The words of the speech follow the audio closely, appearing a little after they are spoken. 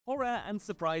Horror and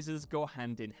surprises go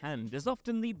hand in hand, as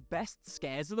often the best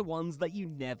scares are the ones that you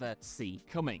never see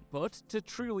coming. But to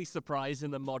truly surprise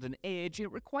in the modern age, it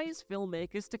requires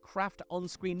filmmakers to craft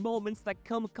on-screen moments that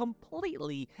come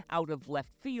completely out of left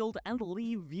field and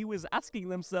leave viewers asking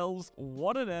themselves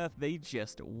what on earth they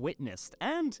just witnessed,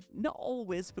 and not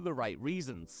always for the right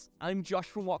reasons. I'm Josh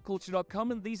from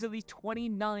WhatCulture.com, and these are the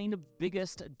 29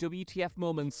 biggest WTF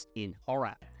moments in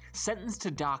horror. Sentenced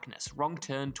to Darkness, Wrong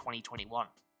Turn 2021.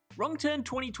 Wrong Turn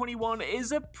 2021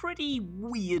 is a pretty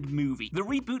weird movie. The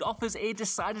reboot offers a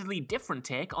decidedly different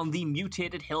take on the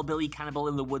mutated hillbilly cannibal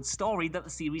in the woods story that the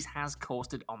series has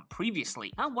coasted on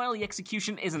previously. And while the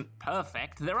execution isn't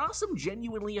perfect, there are some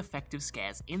genuinely effective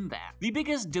scares in there. The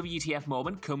biggest WTF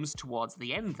moment comes towards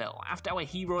the end though, after our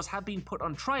heroes have been put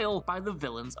on trial by the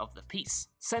villains of the piece.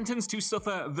 Sentenced to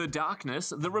suffer the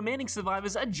darkness, the remaining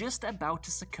survivors are just about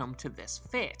to succumb to this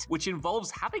fate, which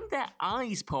involves having their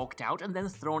eyes poked out and then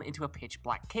thrown into a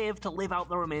pitch-black cave to live out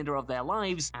the remainder of their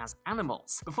lives as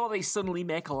animals, before they suddenly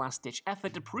make a last-ditch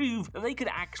effort to prove that they could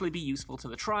actually be useful to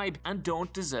the tribe and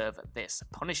don't deserve this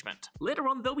punishment. Later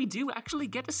on though, we do actually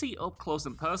get to see up close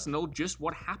and personal just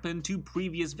what happened to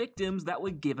previous victims that were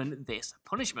given this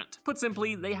punishment. Put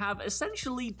simply, they have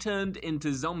essentially turned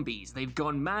into zombies. They've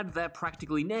gone mad, they're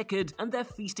practically naked, and they're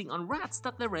feasting on rats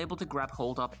that they're able to grab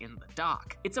hold of in the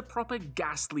dark. It's a proper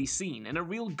ghastly scene and a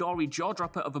real gory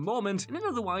jaw-dropper of a moment in an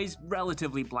otherwise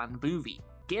relatively bland movie.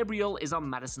 Gabriel is on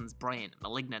Madison's brain,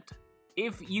 Malignant.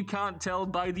 If you can't tell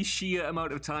by the sheer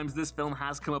amount of times this film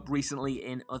has come up recently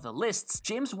in other lists,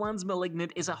 James Wan's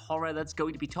Malignant is a horror that's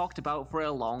going to be talked about for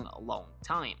a long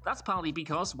time. That's partly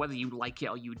because, whether you like it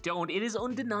or you don't, it is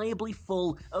undeniably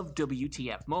full of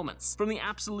WTF moments, from the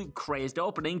absolute crazed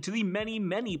opening to the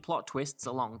many plot twists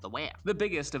along the way. The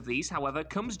biggest of these, however,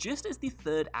 comes just as the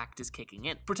third act is kicking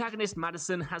in. Protagonist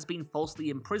Madison has been falsely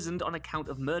imprisoned on account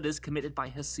of murders committed by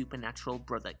her supernatural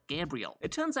brother Gabriel.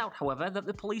 It turns out, however, that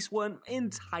the police weren't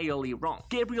entirely wrong.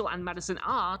 Gabriel and Madison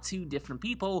are two different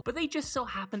people, but they just so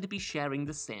happen to be sharing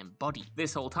the same body.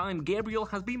 This whole time, Gabriel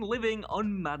has been living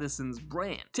on Madison's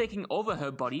brain, taking over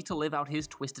her body to live out his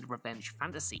twisted revenge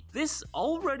fantasy. This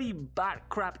already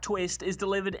bat-crap twist is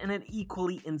delivered in an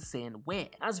equally insane way,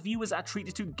 as viewers are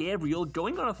treated to Gabriel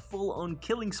going on a full-on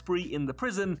killing spree in the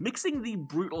prison, mixing the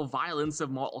brutal violence of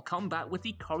Mortal Kombat with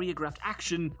the choreographed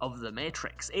action of The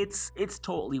Matrix. It's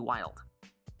totally wild.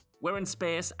 We're in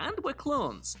space, and we're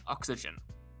clones. Oxygen.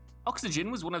 Oxygen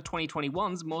was one of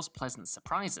 2021's most pleasant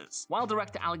surprises. While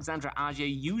director Alexandre Aja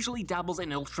usually dabbles in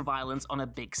ultraviolence on a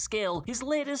big scale, his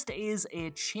latest is a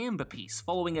chamber piece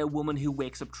following a woman who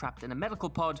wakes up trapped in a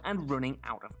medical pod and running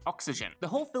out of oxygen. The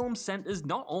whole film centers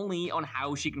not only on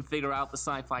how she can figure out the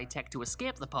sci-fi tech to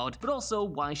escape the pod, but also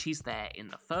why she's there in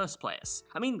the first place.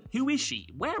 I mean, who is she?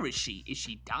 Where is she? Is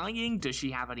she dying? Does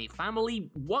she have any family?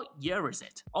 What year is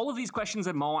it? All of these questions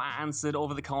and more are answered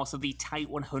over the course of the tight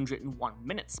 101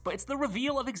 minutes, but it's the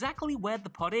reveal of exactly where the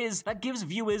pod is that gives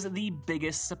viewers the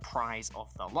biggest surprise of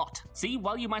the lot. See,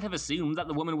 while you might have assumed that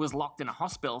the woman was locked in a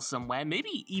hospital somewhere,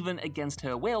 maybe even against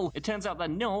her will, it turns out that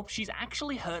no, she's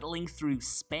actually hurtling through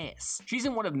space. She's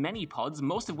in one of many pods,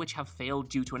 most of which have failed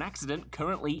due to an accident,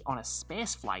 currently on a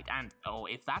space flight, and oh,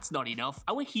 if that's not enough,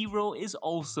 our hero is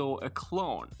also a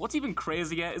clone. What's even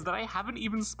crazier is that I haven't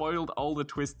even spoiled all the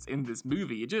twists in this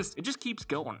movie, it just keeps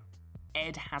going.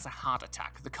 Ed has a heart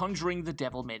attack. The Conjuring, The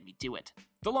Devil Made Me Do It.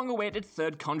 The long-awaited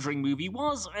third Conjuring movie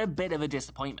was a bit of a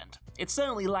disappointment. It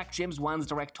certainly lacked James Wan's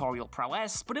directorial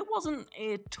prowess, but it wasn't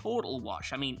a total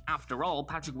wash. I mean, after all,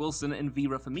 Patrick Wilson and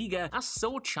Vera Farmiga are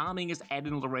so charming as Ed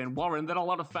and Lorraine Warren that a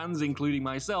lot of fans, including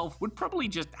myself, would probably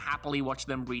just happily watch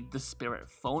them read the Spirit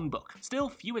phone book. Still,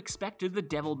 few expected The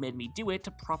Devil Made Me Do It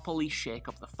to properly shake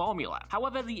up the formula.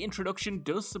 However, the introduction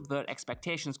does subvert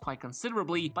expectations quite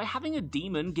considerably by having a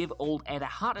demon give old Ed a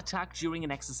heart attack during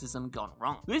an exorcism gone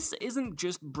wrong. This isn't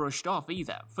just brushed off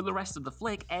either. For the rest of the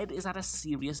flick, Ed is at a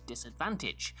serious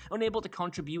disadvantage, unable to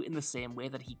contribute in the same way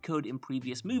that he could in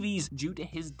previous movies due to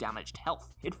his damaged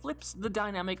health. It flips the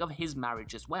dynamic of his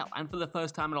marriage as well, and for the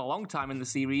first time in a long time in the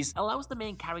series, allows the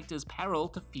main character's peril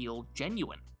to feel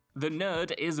genuine. The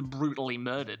nerd is brutally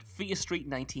murdered. Fear Street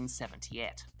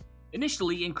 1978.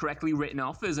 Initially incorrectly written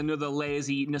off as another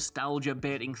lazy,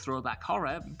 nostalgia-baiting throwback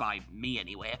horror, by me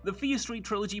anyway, the Fear Street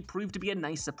trilogy proved to be a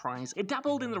nice surprise. It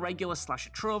dabbled in the regular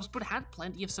slasher tropes, but had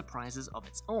plenty of surprises of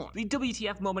its own. The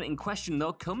WTF moment in question,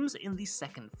 though, comes in the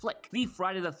second flick, the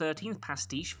Friday the 13th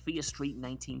pastiche Fear Street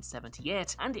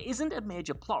 1978, and it isn't a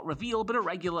major plot reveal, but a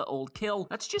regular old kill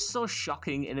that's just so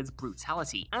shocking in its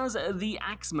brutality. As the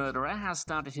axe murderer has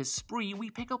started his spree, we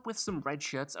pick up with some red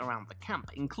shirts around the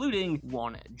camp, including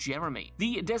one Jeremy. Jeremy.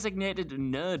 The designated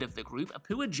nerd of the group,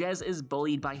 poor Jez is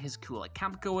bullied by his cooler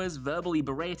campgoers, verbally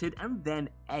berated, and then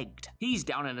egged. He's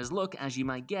down on his luck, as you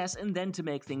might guess, and then to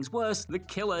make things worse, the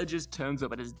killer just turns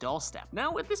up at his doorstep.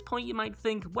 Now, at this point you might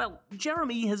think, well,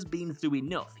 Jeremy has been through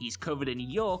enough. He's covered in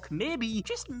yolk. Maybe,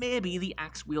 just maybe, the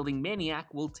axe-wielding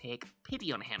maniac will take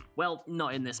pity on him. Well,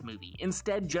 not in this movie.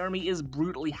 Instead, Jeremy is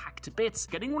brutally hacked to bits,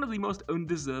 getting one of the most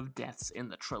undeserved deaths in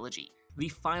the trilogy. The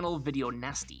final video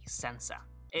nasty censor.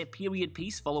 A period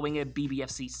piece following a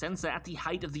BBFC censor at the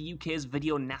height of the UK's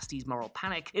video nasties moral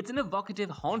panic, it's an evocative,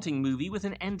 haunting movie with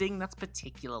an ending that's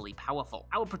particularly powerful.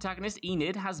 Our protagonist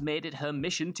Enid has made it her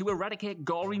mission to eradicate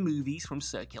gory movies from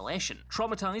circulation,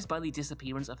 traumatized by the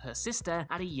disappearance of her sister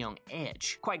at a young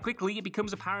age. Quite quickly, it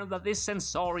becomes apparent that this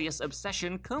censorious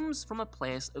obsession comes from a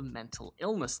place of mental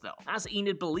illness though, as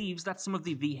Enid believes that some of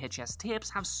the VHS tapes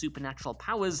have supernatural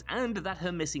powers and that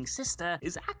her missing sister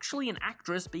is actually an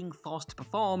actress being forced to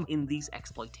perform in these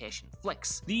exploitation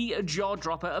flicks. The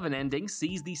jaw-dropper of an ending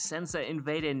sees the censor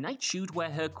invade a night shoot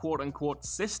where her quote-unquote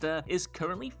sister is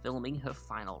currently filming her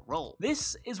final role.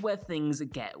 This is where things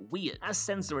get weird, as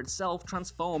censor itself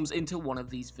transforms into one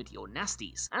of these video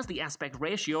nasties, as the aspect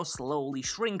ratio slowly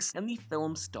shrinks and the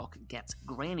film stock gets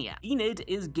grainier. Enid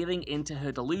is giving into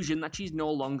her delusion that she's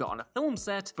no longer on a film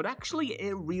set, but actually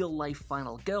a real-life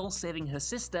final girl saving her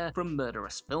sister from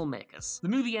murderous filmmakers. The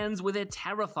movie ends with a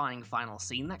terrifying final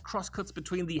scene that crosscuts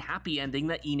between the happy ending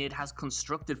that Enid has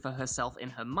constructed for herself in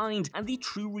her mind and the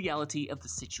true reality of the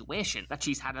situation, that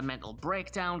she's had a mental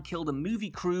breakdown, killed a movie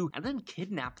crew, and then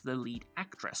kidnapped the lead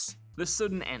actress. The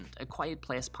Sudden End, A Quiet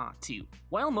Place Part 2.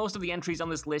 While most of the entries on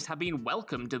this list have been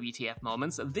welcome WTF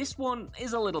moments, this one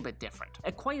is a little bit different.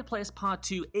 A Quiet Place Part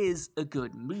 2 is a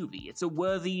good movie. It's a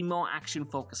worthy, more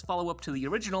action-focused follow-up to the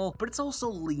original, but it's also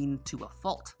lean to a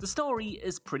fault. The story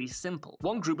is pretty simple.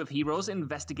 One group of heroes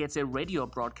investigates a radio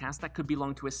broadcast that could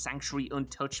belong to a sanctuary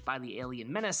untouched by the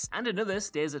alien menace, and another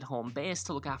stays at home base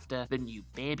to look after the new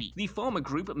baby. The former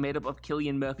group, made up of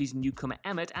Cillian Murphy's newcomer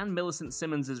Emmett and Millicent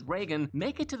Simmons' Reagan,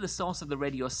 make it to the source of the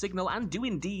radio signal and do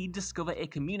indeed discover a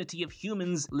community of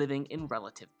humans living in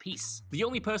relative peace. The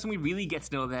only person we really get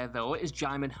to know there, though, is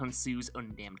Jaimin Hunsu's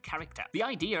unnamed character. The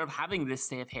idea of having this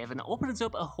safe haven opens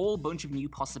up a whole bunch of new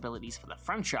possibilities for the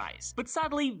franchise, but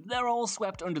sadly, they're all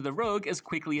swept under the rug as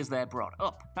quickly as they're brought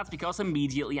up. That's because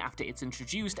immediately after it's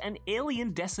introduced, an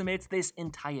alien decimates this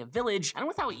entire village, and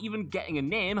without even getting a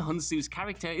name, Hunsu's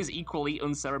character is equally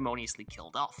unceremoniously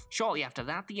killed off. Shortly after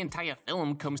that, the entire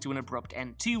film comes to an abrupt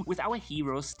end too, with our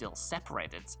heroes still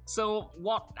separated. So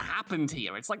what happened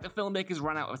here? It's like the filmmakers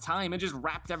ran out of time and just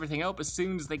wrapped everything up as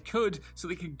soon as they could so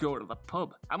they could go to the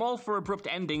pub. I'm all for abrupt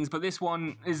endings, but this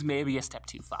one is maybe a step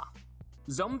too far.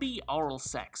 Zombie Oral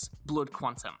Sex, Blood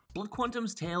Quantum. Blood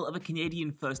Quantum's tale of a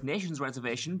Canadian First Nations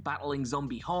reservation battling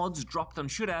zombie hordes dropped on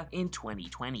Shudder in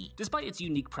 2020. Despite its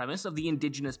unique premise of the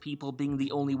indigenous people being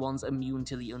the only ones immune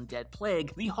to the undead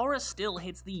plague, the horror still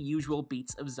hits the usual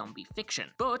beats of zombie fiction.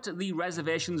 But the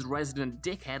reservation's resident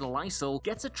dickhead Lysol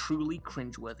gets a truly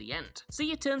cringeworthy end.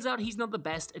 See, it turns out he's not the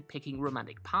best at picking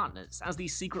romantic partners, as the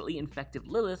secretly infected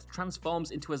Lilith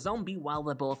transforms into a zombie while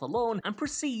they're both alone and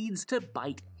proceeds to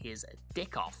bite his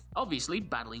dick off. Obviously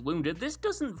badly wounded, this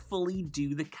doesn't fully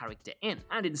do the character in,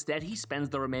 and instead he spends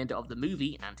the remainder of the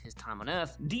movie and his time on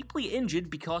Earth deeply injured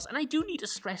because, and I do need to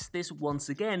stress this once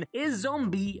again, a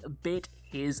zombie bit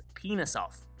his penis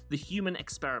off. The Human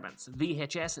Experiments,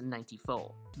 VHS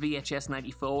 94. VHS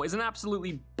 94 is an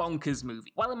absolutely bonkers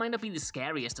movie. While it might not be the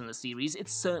scariest in the series,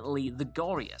 it's certainly the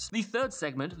goriest. The third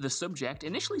segment, The Subject,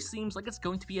 initially seems like it's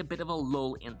going to be a bit of a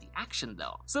lull in the action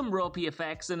though. Some ropey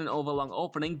effects and an overlong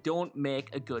opening don't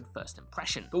make a good first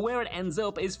impression, but where it ends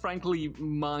up is frankly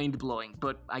mind-blowing,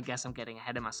 but I guess I'm getting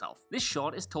ahead of myself. This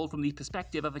short is told from the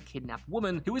perspective of a kidnapped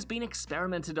woman who has been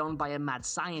experimented on by a mad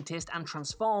scientist and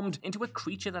transformed into a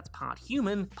creature that's part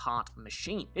human, part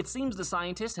machine. It seems the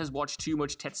scientist has watched too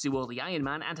much Tetsuo the Iron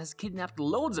Man and has kidnapped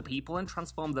loads of people and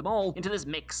transformed them all into this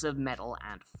mix of metal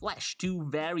and flesh, to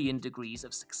varying degrees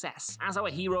of success. As our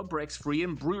hero breaks free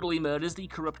and brutally murders the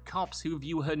corrupt cops who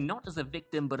view her not as a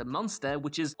victim but a monster,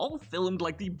 which is all filmed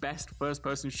like the best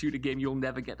first-person shooter game you'll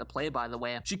never get to play, by the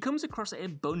way, she comes across a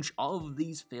bunch of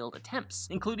these failed attempts,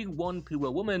 including one poor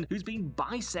woman who's been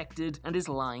bisected and is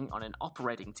lying on an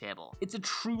operating table. It's a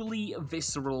truly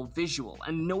visceral visual,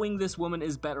 and knowing this woman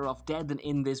is better off dead than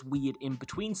in this weird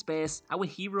in-between space, our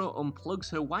hero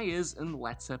unplugs her wires and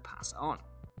lets her pass on.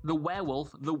 The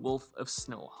Werewolf, The Wolf of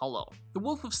Snow Hollow. The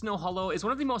Wolf of Snow Hollow is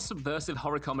one of the most subversive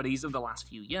horror comedies of the last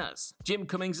few years. Jim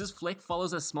Cummings' flick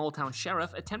follows a small-town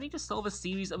sheriff attempting to solve a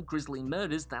series of grisly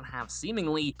murders that have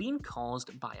seemingly been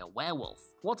caused by a werewolf.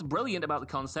 What's brilliant about the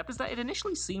concept is that it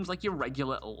initially seems like your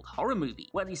regular old horror movie,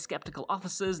 where these skeptical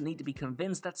officers need to be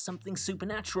convinced that something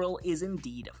supernatural is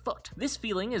indeed afoot. This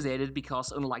feeling is aided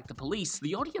because, unlike the police,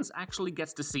 the audience actually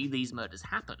gets to see these murders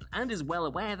happen, and is well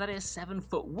aware that a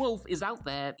 7-foot wolf is out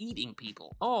there eating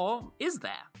people. Or is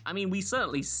there? I mean, we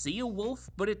certainly see a wolf,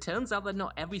 but it turns out that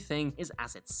not everything is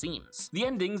as it seems. The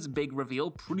ending's big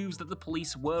reveal proves that the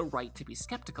police were right to be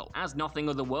skeptical, as nothing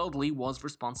otherworldly was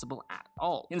responsible at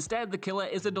all. Instead, the killer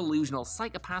is a delusional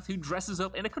psychopath who dresses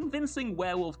up in a convincing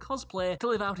werewolf cosplay to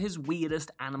live out his weirdest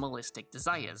animalistic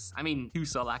desires. I mean, who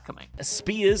saw that coming?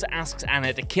 Spears asks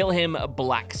Anna to kill him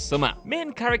Black Summer.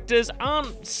 Main characters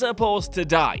aren't supposed to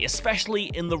die, especially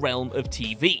in the realm of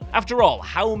TV. After all,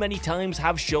 how many times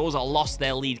have shows lost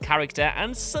their lead character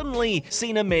and suddenly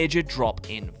seen a major drop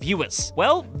in viewers?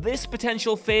 Well, this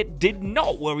potential fate did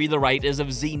not worry the writers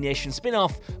of Z Nation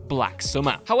spin-off Black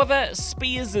Summer. However,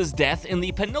 Spears' death in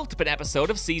the penultimate episode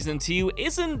of Season 2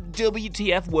 isn't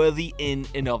WTF worthy in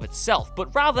and of itself,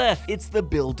 but rather it's the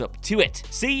build-up to it.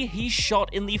 See, he's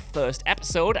shot in the first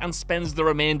episode and spends the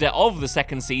remainder of the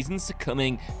second season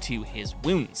succumbing to his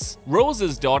wounds.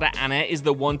 Rose's daughter Anna is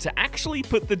the one to actually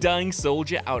put the dying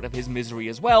soldier out of his misery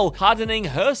as well, hardening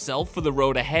herself for the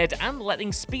road ahead and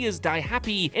letting Spears die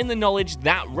happy in the knowledge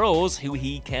that Rose, who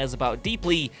he cares about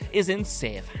deeply, is in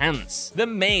safe hands. The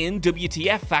main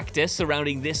WTF factor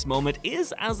surrounding this moment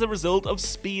is as a result of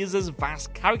Spears'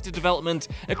 vast character development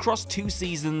across 2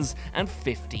 seasons and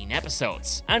 15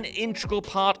 episodes. An integral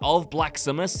part of Black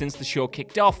Summer since the show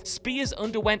kicked off, Spears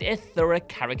underwent a thorough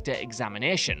character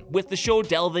examination, with the show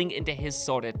delving into his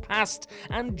sordid past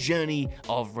and journey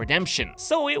of redemption.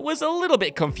 So it was a little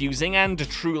bit confusing and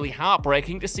truly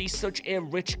heartbreaking to see such a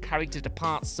rich character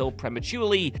depart so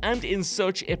prematurely and in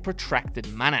such a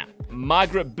protracted manner.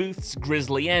 Margaret Booth's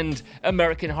grisly end,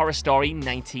 American Horror Story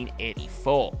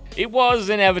 1984. It was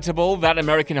inevitable that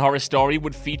American Horror Story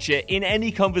would feature in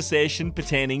any conversation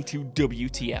pertaining to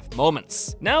WTF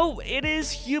moments. Now, it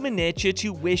is human nature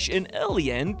to wish an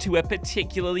early end to a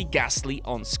particularly ghastly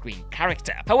on-screen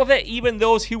character. However, even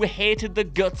those who hated the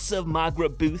guts of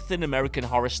Margaret Booth in American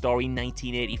Horror Story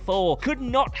 1984 could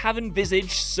not have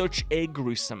envisaged such a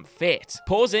gruesome fate.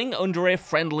 Posing under a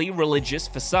friendly religious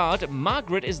facade,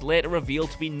 Margaret is later revealed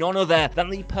to be none other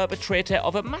than the perpetrator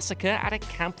of a massacre at a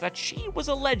camp that she was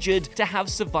alleged to have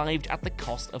survived at the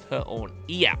cost of her own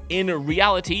ear. In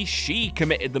reality, she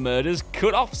committed the murders,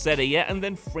 cut off said ear, and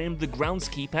then framed the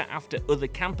groundskeeper after other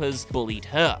campers bullied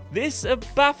her. This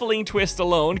baffling twist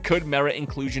alone could merit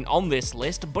inclusion on this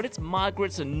list, but it's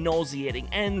Margaret's nauseating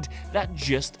end that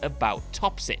just about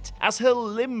tops it, as her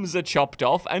limbs are chopped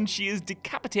off and she is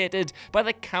decapitated by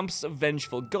the camp's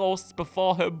vengeful ghosts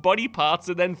before her body parts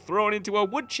are then thrown into a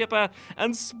wood chipper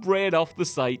and sprayed off the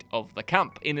site of the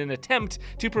camp in an attempt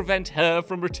to prevent her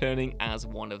from returning as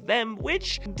one of them,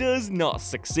 which does not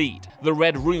succeed. The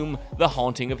Red Room, The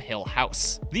Haunting of Hill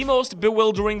House. The most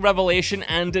bewildering revelation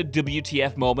and a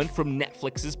WTF moment from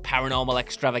Netflix's paranormal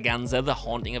extravaganza The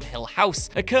Haunting of Hill House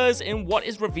occurs in what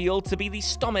is revealed to be the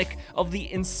stomach of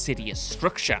the insidious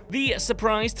structure. The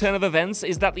surprise turn of events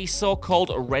is that the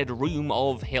so-called Red Room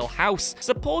of Hill House,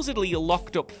 supposedly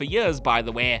locked up for years by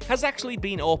the way, has actually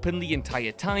been open the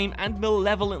entire time and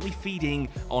malevolently feeding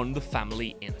on the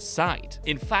family inside.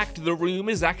 In fact, the room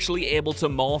is actually able to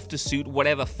morph to suit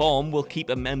whatever form will keep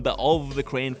a member of the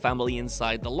Crane family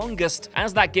inside the longest,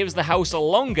 as that gives the house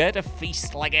longer to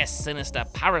feast like a sinister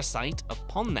parasite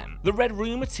upon them. The Red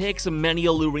Room takes many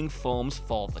alluring forms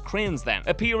for the Cranes then,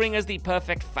 appearing as the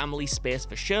perfect family space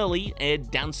for Shirley, a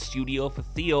dance studio for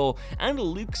Theo, and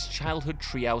Luke's childhood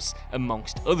treehouse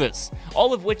amongst others,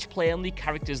 all of which play on the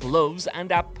characters' loves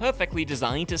and are perfectly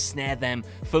designed to snare them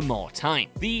for more time.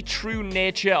 The true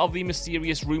nature of the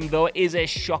mysterious room though is a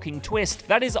shocking twist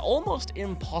that is almost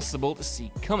impossible to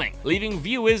see coming, leaving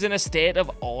viewers in a state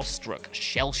of awestruck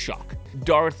shell shock.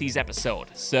 Dorothy's episode,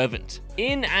 Servant.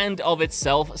 In and of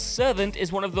itself, Servant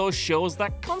is one of those shows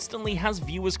that constantly has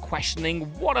viewers questioning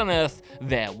what on earth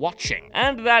they're watching.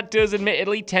 And that does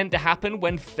admittedly tend to happen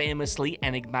when famously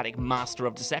enigmatic master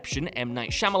of deception M.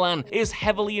 Night Shyamalan is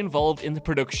heavily involved in the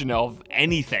production of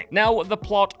anything. Now, the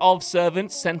plot of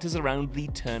Servant centers around the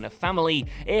Turner family,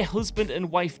 a husband and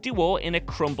wife duo in a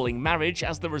crumbling marriage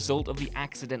as the result of the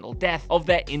accidental death of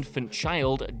their infant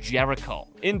child, Jericho.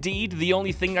 Indeed, the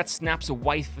only thing that snaps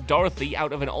wife Dorothy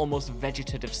out of an almost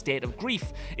vegetative state of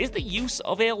grief is the use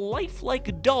of a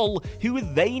lifelike doll who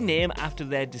they name after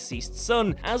their deceased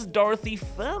son, as Dorothy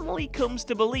firmly comes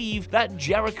to believe that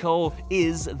Jericho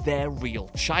is their real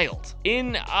child.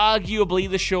 In arguably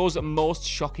the show's most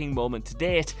shocking moment to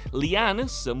date, Leanne,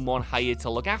 someone hired to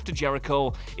look after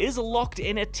Jericho, is locked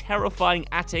in a terrifying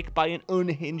attic by an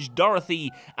unhinged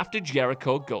Dorothy after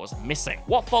Jericho goes missing.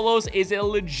 What follows is a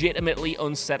legitimately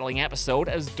unsettling episode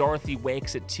as Dorothy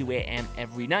wakes at 2 a.m.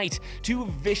 every night to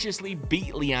viciously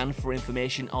beat Leanne for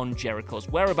information on Jericho's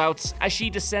whereabouts as she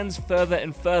descends further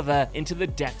and further into the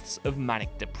depths of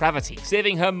manic depravity,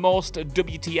 saving her most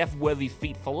WTF-worthy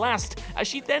feat for last as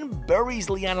she then buries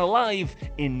Leanne alive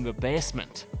in the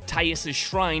basement. Tyus's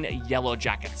shrine, Yellow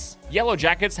Jackets. Yellow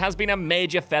Jackets has been a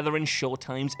major feather in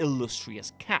Showtime's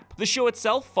illustrious cap. The show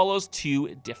itself follows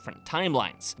two different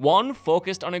timelines. One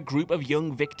focused on a group of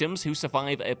young victims who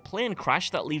survive a plane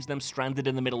crash that leaves them stranded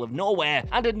in the middle of nowhere,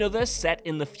 and another set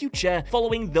in the future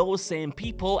following those same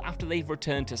people after they've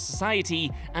returned to society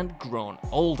and grown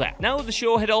older. Now, the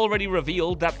show had already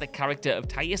revealed that the character of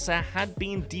Tyusa had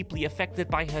been deeply affected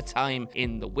by her time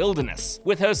in the wilderness,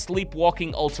 with her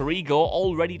sleepwalking alter ego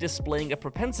already displaying a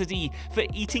propensity for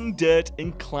eating dirt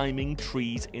and climbing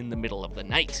trees in the middle of the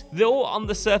night. Though on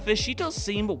the surface she does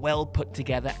seem well put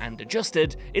together and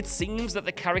adjusted, it seems that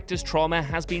the character's trauma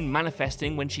has been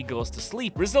manifesting when she goes to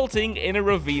sleep, resulting in a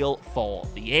reveal for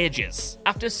the ages.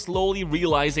 After slowly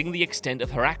realizing the extent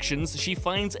of her actions, she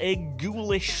finds a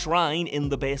ghoulish shrine in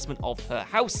the basement of her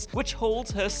house, which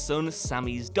holds her son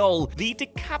Sammy's doll, the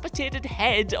decapitated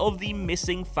head of the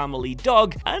missing family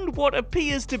dog, and what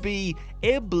appears to be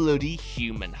a bloody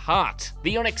human heart.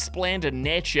 The unexplained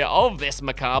nature of this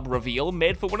macabre reveal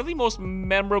made for one of the most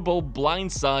memorable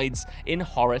blindsides in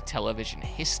horror television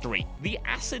history: the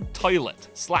acid toilet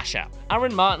slasher.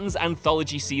 Aaron Martin's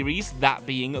anthology series, that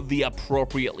being the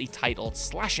appropriately titled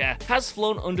Slasher, has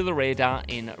flown under the radar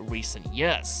in recent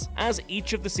years. As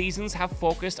each of the seasons have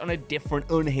focused on a different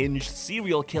unhinged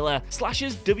serial killer,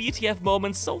 Slasher's WTF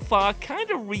moments so far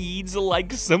kinda reads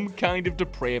like some kind of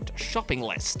depraved shopping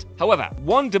list. However,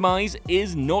 one demise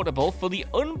is notable for the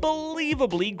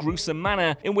unbelievably gruesome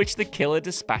manner in which the killer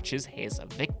dispatches his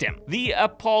victim. The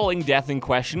appalling death in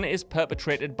question is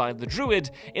perpetrated by the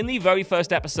Druid in the very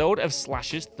first episode of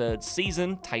Slasher's third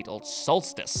season, titled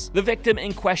Solstice. The victim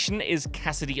in question is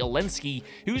Cassidy Olensky,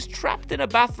 who's trapped in a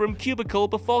bathroom cubicle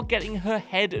before getting her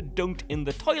head dunked in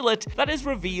the toilet that is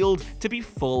revealed to be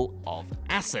full of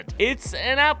acid. It's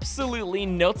an absolutely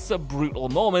nuts, brutal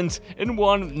moment, and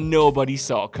one nobody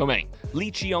saw coming.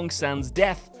 Lee Cheong-san's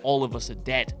death, All of Us Are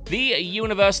Dead. The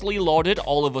universally lauded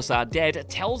All of Us Are Dead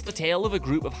tells the tale of a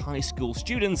group of high school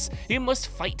students who must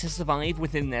fight to survive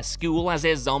within their school as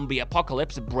a zombie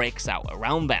apocalypse breaks out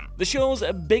around them. The show's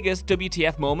biggest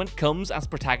WTF moment comes as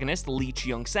protagonist Lee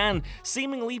Cheong-san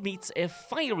seemingly meets a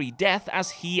fiery death as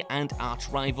he and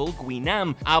arch-rival Gui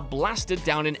Nam are blasted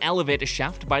down an elevator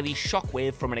shaft by the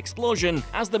shockwave from an explosion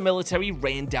as the military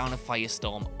rain down a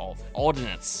firestorm of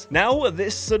ordnance. Now,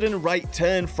 this sudden right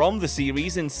turn from the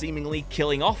series in seemingly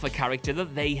killing off a character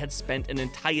that they had spent an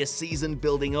entire season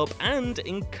building up and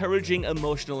encouraging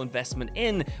emotional investment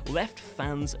in left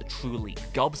fans truly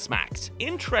gobsmacked.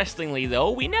 Interestingly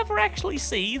though, we never actually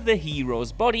see the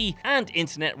hero's body, and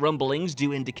internet rumblings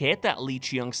do indicate that Lee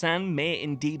Cheong-san may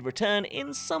indeed return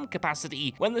in some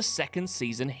capacity when the second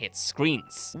season hits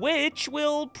screens, which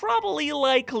will probably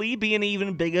likely be an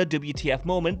even bigger WTF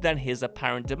moment than his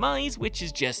apparent demise, which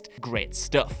is just great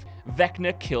stuff.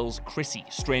 Vecna kills Chrissy,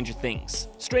 Stranger Things.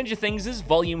 Stranger Things'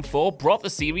 Volume 4 brought the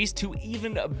series to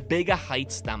even bigger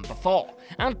heights than before,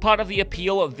 and part of the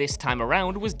appeal of this time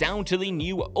around was down to the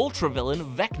new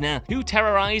ultra-villain Vecna, who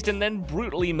terrorized and then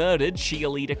brutally murdered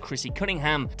cheerleader Chrissy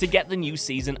Cunningham to get the new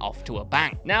season off to a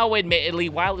bang. Now, admittedly,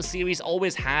 while the series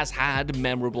always has had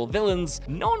memorable villains,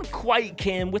 none quite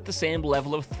came with the same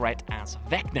level of threat as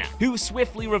Vecna, who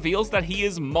swiftly reveals that he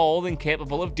is more than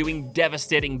capable of doing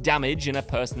devastating damage in a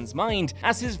person's mind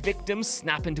as his victims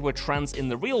snap into a trance in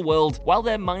the real world while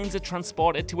their minds are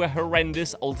transported to a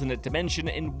horrendous alternate dimension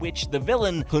in which the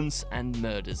villain hunts and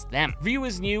murders them.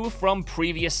 Viewers knew from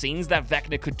previous scenes that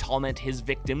Vecna could torment his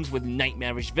victims with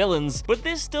nightmarish villains, but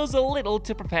this does a little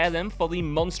to prepare them for the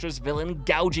monstrous villain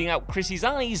gouging out Chrissy's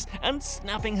eyes and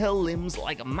snapping her limbs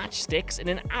like matchsticks in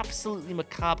an absolutely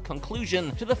macabre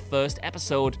conclusion to the first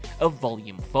episode of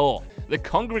Volume 4. The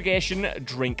congregation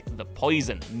drink the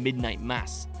poison, midnight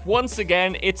mass. Once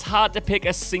again, it's hard to pick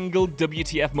a single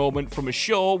WTF moment from a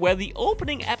show where the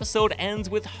opening episode ends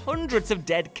with hundreds of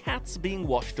dead cats being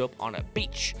washed up on a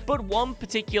beach. But one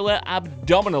particular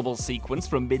abominable sequence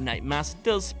from Midnight Mass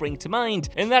does spring to mind,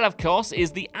 and that of course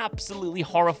is the absolutely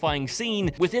horrifying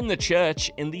scene within the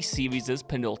church in the series'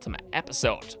 penultimate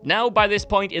episode. Now, by this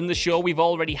point in the show, we've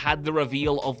already had the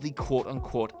reveal of the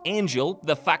quote-unquote angel,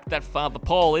 the fact that Father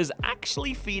Paul is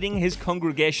actually feeding his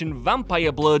congregation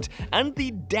vampire blood, and the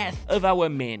death of our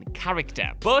main character.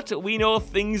 But we know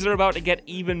things are about to get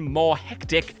even more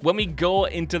hectic when we go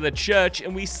into the church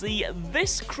and we see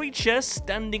this creature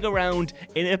standing around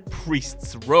in a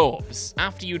priest's robes.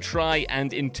 After you try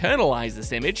and internalize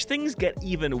this image, things get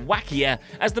even wackier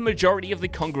as the majority of the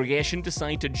congregation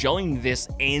decide to join this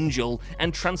angel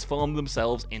and transform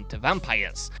themselves into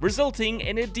vampires, resulting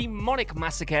in a demonic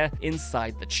massacre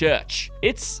inside the church.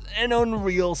 It's an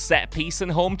unreal set piece and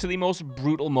home to the most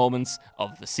brutal moments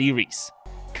of the series.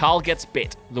 Carl gets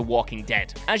bit, The Walking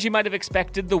Dead. As you might have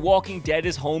expected, The Walking Dead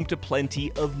is home to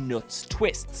plenty of nuts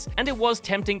twists, and it was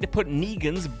tempting to put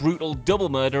Negan's brutal double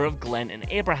murder of Glenn and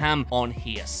Abraham on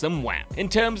here somewhere. In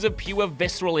terms of pure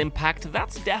visceral impact,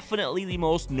 that's definitely the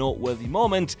most noteworthy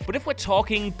moment, but if we're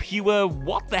talking pure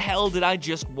what the hell did I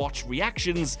just watch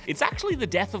reactions, it's actually the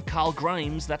death of Carl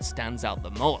Grimes that stands out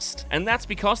the most. And that's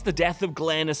because the death of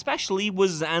Glenn especially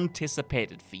was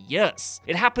anticipated for years.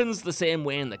 It happens the same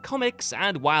way in the comics,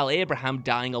 and while Abraham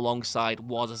dying alongside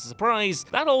was a surprise,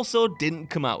 that also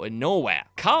didn't come out of nowhere.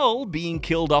 Carl being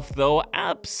killed off though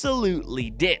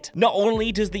absolutely did. Not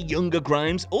only does the younger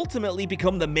Grimes ultimately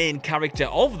become the main character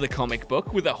of the comic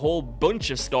book with a whole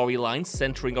bunch of storylines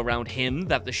centering around him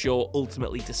that the show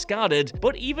ultimately discarded,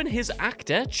 but even his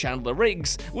actor, Chandler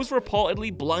Riggs, was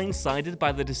reportedly blindsided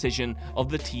by the decision of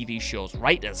the TV show's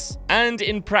writers. And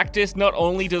in practice, not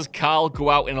only does Carl go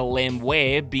out in a lame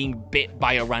way, being bit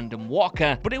by a random walker,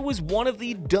 but it was one of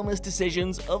the dumbest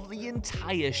decisions of the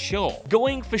entire show.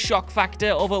 Going for shock factor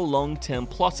over long-term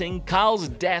plotting, Carl's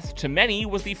death to many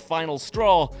was the final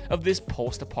straw of this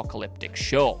post-apocalyptic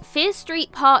show. Fear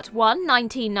Street Part 1,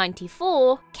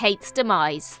 1994, Kate's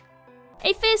demise.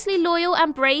 A fiercely loyal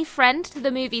and brave friend to the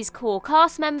movie's core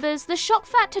cast members, the shock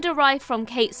factor derived from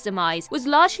Kate's demise was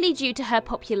largely due to her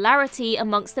popularity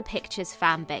amongst the picture's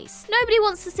fan base. Nobody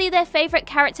wants to see their favourite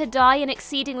character die in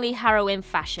exceedingly harrowing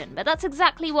fashion, but that's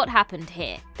exactly what happened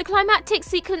here. The climactic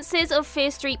sequences of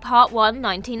Fear Street Part 1,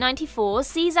 1994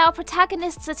 sees our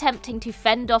protagonists attempting to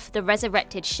fend off the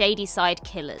resurrected Shadyside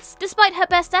killers. Despite her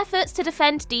best efforts to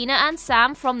defend Dina and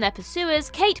Sam from their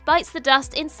pursuers, Kate bites the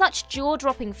dust in such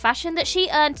jaw-dropping fashion that she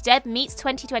earned Deb Meat's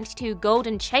 2022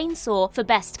 Golden Chainsaw for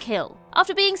Best Kill.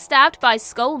 After being stabbed by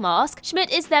Skull Mask,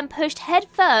 Schmidt is then pushed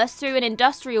headfirst through an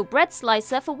industrial bread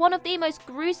slicer for one of the most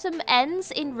gruesome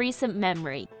ends in recent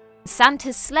memory.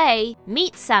 Santa's Sleigh,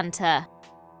 Meet Santa.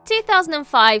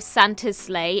 2005's Santa's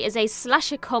Sleigh is a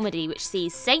slasher comedy which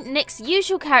sees Saint Nick's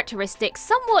usual characteristics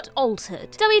somewhat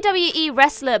altered. WWE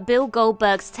wrestler Bill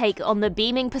Goldberg's take on the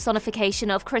beaming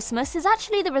personification of Christmas is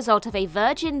actually the result of a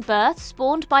virgin birth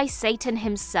spawned by Satan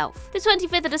himself. The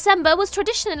 25th of December was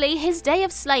traditionally his day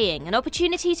of slaying, an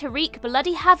opportunity to wreak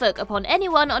bloody havoc upon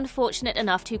anyone unfortunate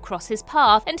enough to cross his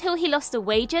path, until he lost a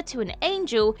wager to an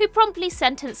angel who promptly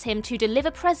sentenced him to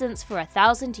deliver presents for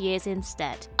 1,000 years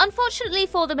instead. Unfortunately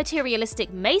for the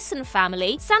materialistic Mason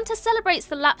family, Santa celebrates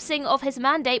the lapsing of his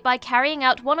mandate by carrying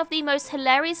out one of the most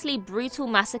hilariously brutal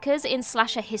massacres in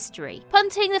slasher history.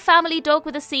 Punting the family dog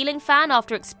with a ceiling fan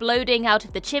after exploding out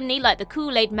of the chimney like the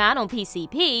Kool-Aid Man on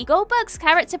PCP, Goldberg's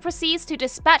character proceeds to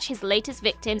dispatch his latest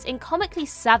victims in comically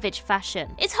savage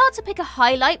fashion. It's hard to pick a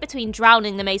highlight between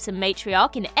drowning the Mason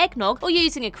matriarch in eggnog or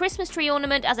using a Christmas tree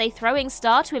ornament as a throwing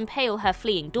star to impale her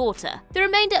fleeing daughter. The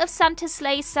remainder of Santa's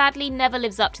Sleigh sadly never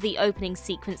lives up to the opening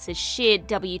sequence's sheer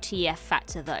WTF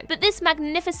factor though. But this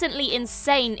magnificently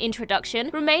insane introduction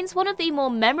remains one of the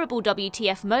more memorable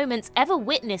WTF moments ever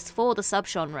witnessed for the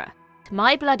subgenre.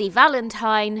 My Bloody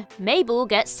Valentine, Mabel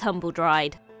gets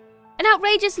tumble-dried. An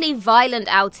outrageously violent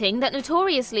outing that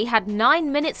notoriously had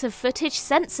 9 minutes of footage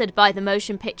censored by the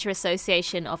Motion Picture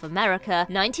Association of America,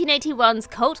 1981's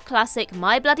cult classic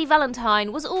My Bloody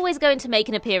Valentine was always going to make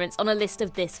an appearance on a list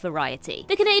of this variety.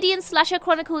 The Canadian slasher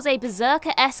chronicles a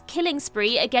berserker-esque killing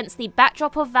spree against the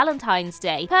backdrop of Valentine's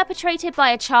Day, perpetrated by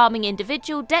a charming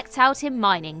individual decked out in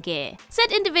mining gear.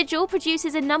 Said individual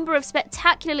produces a number of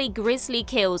spectacularly grisly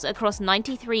kills across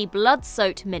 93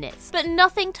 blood-soaked minutes, but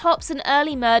nothing tops an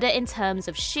early murder in terms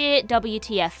of sheer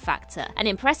WTF factor, an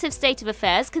impressive state of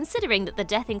affairs considering that the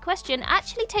death in question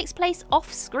actually takes place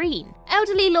off-screen.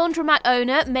 Elderly laundromat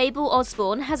owner Mabel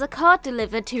Osborne has a card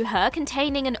delivered to her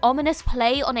containing an ominous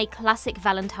play on a classic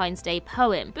Valentine's Day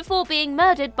poem, before being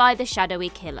murdered by the shadowy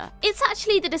killer. It's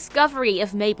actually the discovery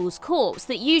of Mabel's corpse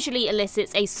that usually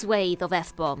elicits a swathe of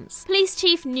F-bombs. Police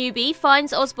Chief Newby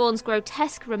finds Osborne's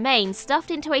grotesque remains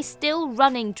stuffed into a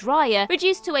still-running dryer,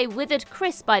 reduced to a withered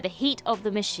crisp by the heat of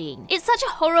the machine. It's such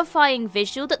a horrifying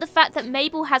visual that the fact that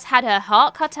Mabel has had her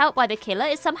heart cut out by the killer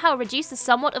is somehow reduced to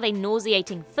somewhat of a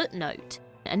nauseating footnote.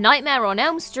 A Nightmare on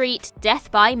Elm Street,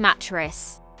 Death by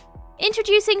Mattress.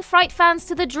 Introducing fright fans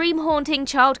to the dream-haunting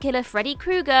child killer Freddy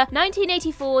Krueger,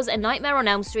 1984's A Nightmare on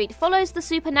Elm Street follows the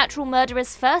supernatural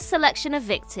murderer's first selection of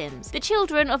victims, the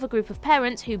children of a group of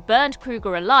parents who burned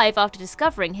Krueger alive after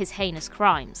discovering his heinous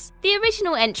crimes. The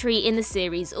original entry in the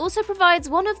series also provides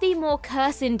one of the more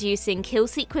curse-inducing kill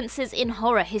sequences in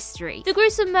horror history. The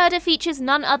gruesome murder features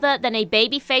none other than a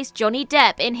baby-faced Johnny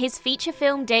Depp in his feature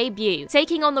film debut,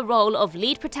 taking on the role of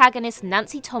lead protagonist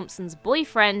Nancy Thompson's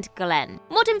boyfriend, Glenn.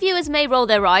 Modern viewers may roll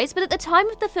their eyes, but at the time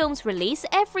of the film's release,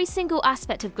 every single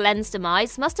aspect of Glenn's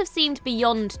demise must have seemed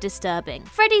beyond disturbing.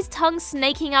 Freddy's tongue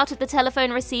snaking out of the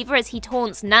telephone receiver as he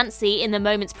taunts Nancy in the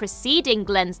moments preceding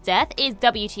Glenn's death is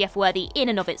WTF-worthy in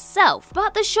and of itself,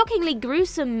 but the shockingly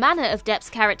gruesome manner of Depp's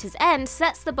character's end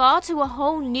sets the bar to a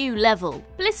whole new level.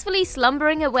 Blissfully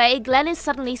slumbering away, Glenn is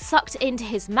suddenly sucked into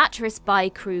his mattress by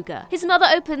Krueger. His mother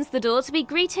opens the door to be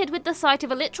greeted with the sight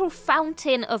of a literal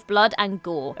fountain of blood and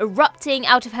gore, erupting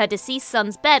out of her deceased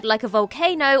son's bed like a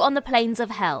volcano on the plains of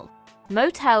hell.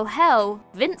 Motel Hell,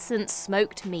 Vincent's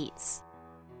smoked meats.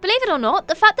 Believe it or not,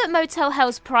 the fact that Motel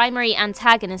Hell's primary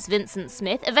antagonist Vincent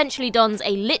Smith eventually dons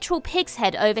a literal pig's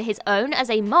head over his own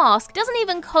as a mask doesn't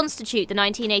even constitute the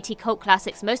 1980 cult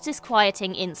classic's most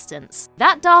disquieting instance.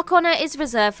 That dark honor is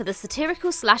reserved for the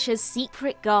satirical slasher's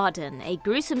Secret Garden, a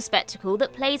gruesome spectacle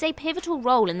that plays a pivotal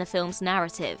role in the film's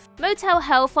narrative. Motel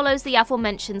Hell follows the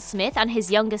aforementioned Smith and his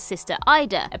younger sister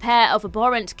Ida, a pair of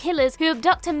abhorrent killers who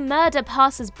abduct and murder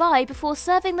passers-by before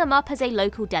serving them up as a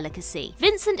local delicacy.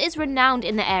 Vincent is renowned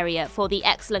in the area for the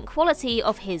excellent quality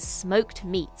of his smoked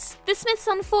meats. The Smiths'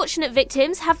 unfortunate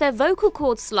victims have their vocal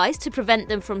cords sliced to prevent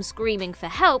them from screaming for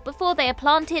help before they are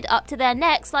planted up to their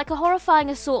necks like a horrifying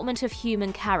assortment of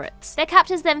human carrots. Their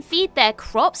captors then feed their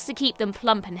crops to keep them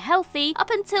plump and healthy up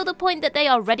until the point that they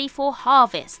are ready for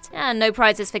harvest. And no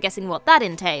prizes for guessing what that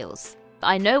entails.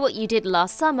 I Know What You Did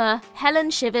Last Summer,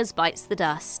 Helen Shivers Bites the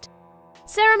Dust.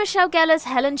 Sarah Michelle Gellar's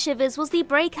Helen Shivers was the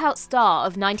breakout star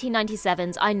of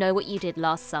 1997's I Know What You Did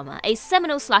Last Summer, a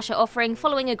seminal slasher offering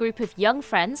following a group of young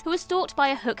friends who were stalked by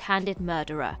a hook-handed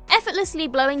murderer. Effortlessly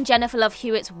blowing Jennifer Love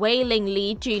Hewitt's wailing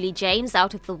lead Julie James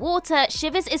out of the water,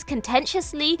 Shivers is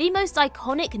contentiously the most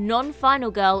iconic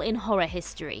non-final girl in horror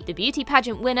history, the beauty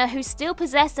pageant winner who still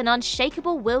possessed an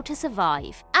unshakable will to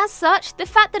survive. As such, the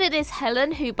fact that it is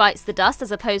Helen who bites the dust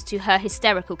as opposed to her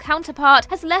hysterical counterpart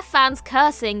has left fans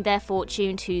cursing their fortune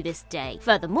to this day.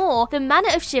 Furthermore, the manner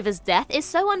of Shivers' death is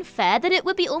so unfair that it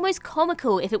would be almost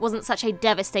comical if it wasn't such a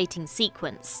devastating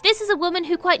sequence. This is a woman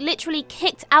who quite literally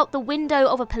kicked out the window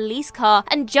of a police car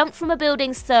and jumped from a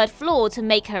building's third floor to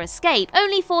make her escape,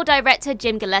 only for director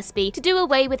Jim Gillespie to do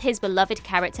away with his beloved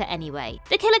character anyway.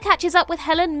 The killer catches up with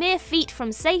Helen mere feet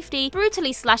from safety,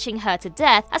 brutally slashing her to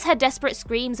death as her desperate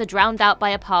screams are drowned out by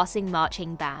a passing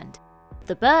marching band.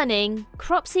 The Burning,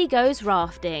 Cropsey Goes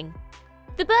Rafting.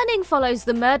 The Burning follows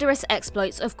the murderous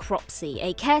exploits of Cropsey,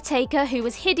 a caretaker who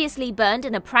was hideously burned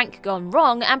in a prank gone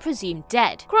wrong and presumed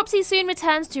dead. Cropsey soon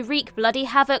returns to wreak bloody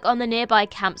havoc on the nearby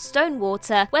Camp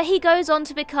Stonewater, where he goes on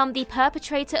to become the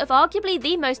perpetrator of arguably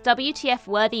the most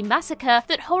WTF-worthy massacre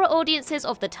that horror audiences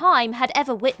of the time had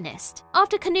ever witnessed.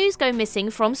 After canoes go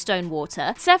missing from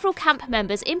Stonewater, several camp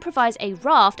members improvise a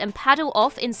raft and paddle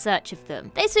off in search of them.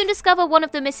 They soon discover one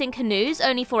of the missing canoes,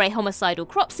 only for a homicidal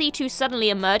Cropsey to suddenly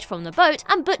emerge from the boat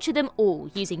and butcher them all,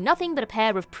 using nothing but a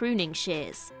pair of pruning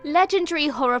shears. Legendary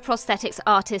horror prosthetics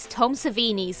artist Tom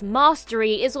Savini's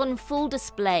mastery is on full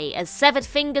display as severed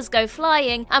fingers go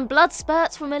flying and blood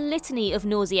spurts from a litany of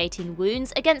nauseating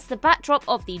wounds against the backdrop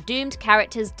of the doomed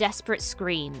character's desperate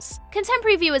screams.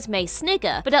 Contemporary viewers may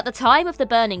snigger, but at the time of The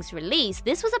Burning's release,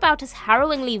 this was about as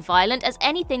harrowingly violent as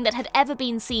anything that had ever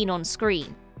been seen on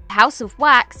screen. House of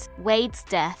Wax, Wade's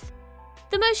death.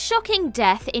 The most shocking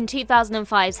death in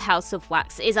 2005's House of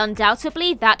Wax is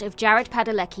undoubtedly that of Jared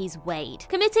Padalecki's Wade.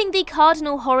 Committing the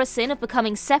cardinal horror sin of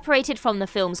becoming separated from the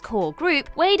film's core group,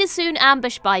 Wade is soon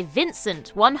ambushed by Vincent,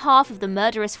 one half of the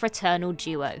murderous fraternal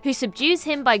duo, who subdues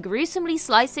him by gruesomely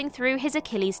slicing through his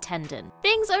Achilles tendon.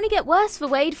 Things only get worse for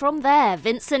Wade from there.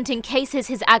 Vincent encases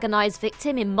his agonized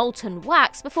victim in molten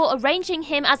wax before arranging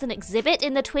him as an exhibit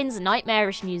in the twins'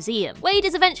 nightmarish museum. Wade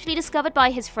is eventually discovered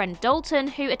by his friend Dalton,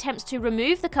 who attempts to remove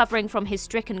the covering from his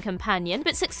stricken companion,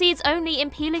 but succeeds only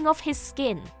in peeling off his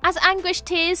skin. As anguished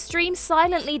tears stream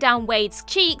silently down Wade's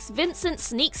cheeks, Vincent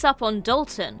sneaks up on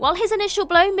Dalton. While his initial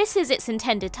blow misses its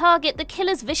intended target, the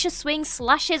killer's vicious swing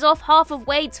slashes off half of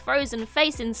Wade's frozen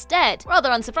face instead. Rather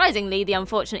unsurprisingly, the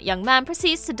unfortunate young man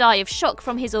proceeds to die of shock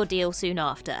from his ordeal soon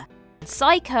after.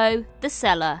 Psycho, The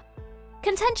Cellar.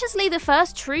 Contentiously the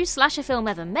first true slasher film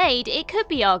ever made, it could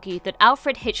be argued that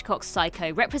Alfred Hitchcock's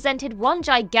Psycho represented one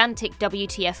gigantic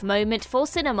WTF moment for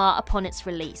cinema upon its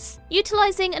release.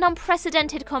 Utilising an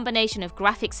unprecedented combination of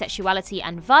graphic sexuality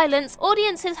and violence,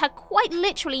 audiences had quite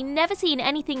literally never seen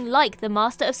anything like the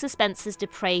master of suspense's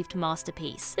depraved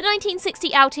masterpiece. The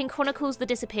 1960 outing chronicles the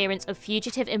disappearance of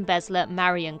fugitive embezzler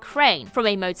Marion Crane from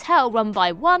a motel run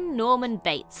by one Norman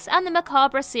Bates, and the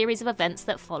macabre series of events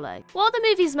that follow. While the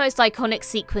movie's most iconic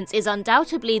sequence is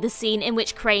undoubtedly the scene in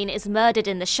which Crane is murdered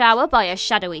in the shower by a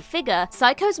shadowy figure,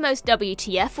 Psycho's most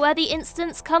WTF-worthy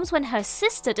instance comes when her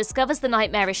sister discovers the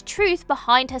nightmarish truth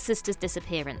behind her sister's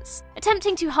disappearance.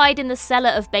 Attempting to hide in the cellar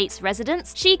of Bates'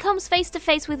 residence, she comes face to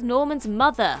face with Norman's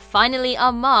mother, finally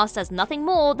unmasked as nothing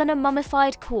more than a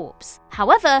mummified corpse.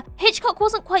 However, Hitchcock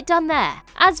wasn't quite done there.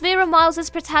 As Vera Miles's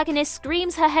protagonist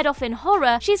screams her head off in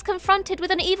horror, she's confronted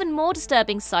with an even more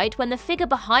disturbing sight when the figure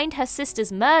behind her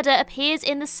sister's murder appears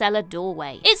in the cellar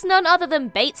doorway. It's none other than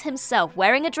Bates himself,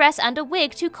 wearing a dress and a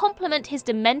wig to complement his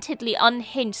dementedly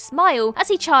unhinged smile as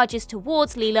he charges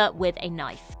towards Leela with a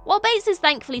knife. While Bates is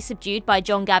thankfully subdued by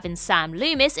John Gavin's Sam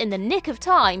Loomis in the nick of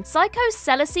time, Psycho's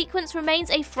cellar sequence remains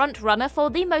a front-runner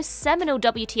for the most seminal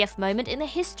WTF moment in the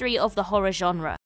history of the horror genre.